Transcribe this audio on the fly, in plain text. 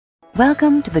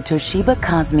Welcome to the Toshiba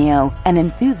Qosmio, an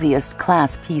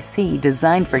enthusiast-class PC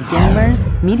designed for gamers,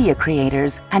 media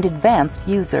creators, and advanced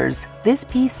users. This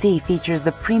PC features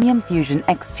the premium Fusion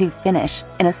X2 finish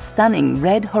in a stunning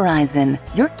red horizon.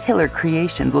 Your killer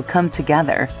creations will come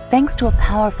together thanks to a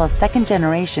powerful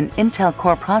second-generation Intel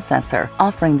Core processor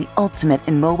offering the ultimate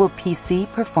in mobile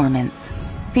PC performance.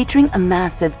 Featuring a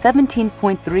massive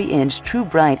 17.3-inch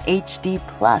TruBrite HD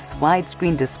Plus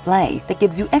widescreen display that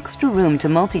gives you extra room to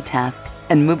multitask,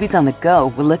 and movies on the go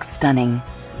will look stunning.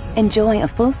 Enjoy a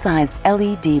full-sized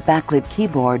LED-backlit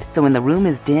keyboard, so when the room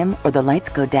is dim or the lights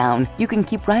go down, you can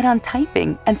keep right on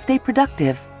typing and stay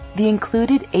productive. The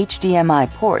included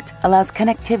HDMI port allows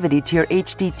connectivity to your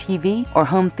HD TV or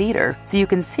home theater, so you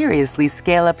can seriously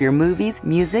scale up your movies,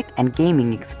 music, and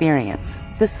gaming experience.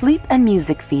 The Sleep and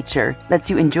Music feature lets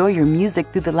you enjoy your music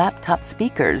through the laptop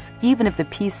speakers, even if the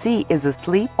PC is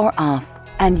asleep or off.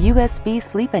 And USB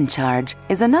Sleep and Charge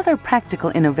is another practical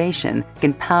innovation. You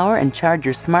can power and charge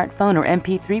your smartphone or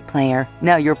MP3 player.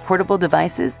 Now your portable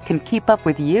devices can keep up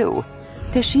with you.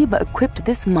 Toshiba equipped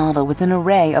this model with an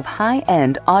array of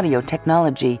high-end audio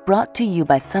technology brought to you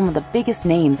by some of the biggest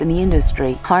names in the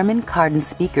industry. Harman kardon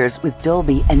speakers with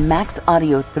Dolby and Max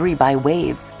Audio 3 by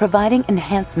Waves, providing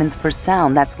enhancements for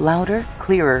sound that's louder,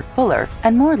 clearer, fuller,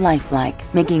 and more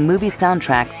lifelike, making movie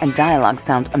soundtracks and dialogue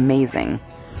sound amazing.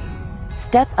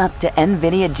 Step up to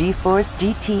NVIDIA GeForce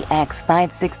GTX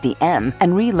 560M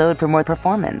and reload for more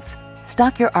performance.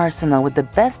 Stock your arsenal with the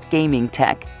best gaming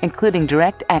tech, including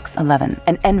DirectX 11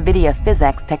 and NVIDIA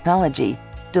PhysX technology,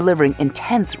 delivering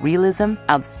intense realism,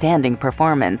 outstanding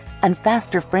performance, and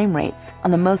faster frame rates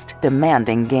on the most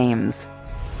demanding games.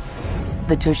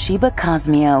 The Toshiba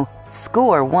Qosmio.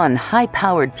 Score one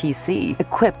high-powered PC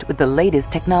equipped with the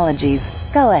latest technologies.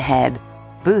 Go ahead,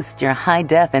 boost your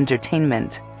high-def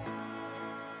entertainment.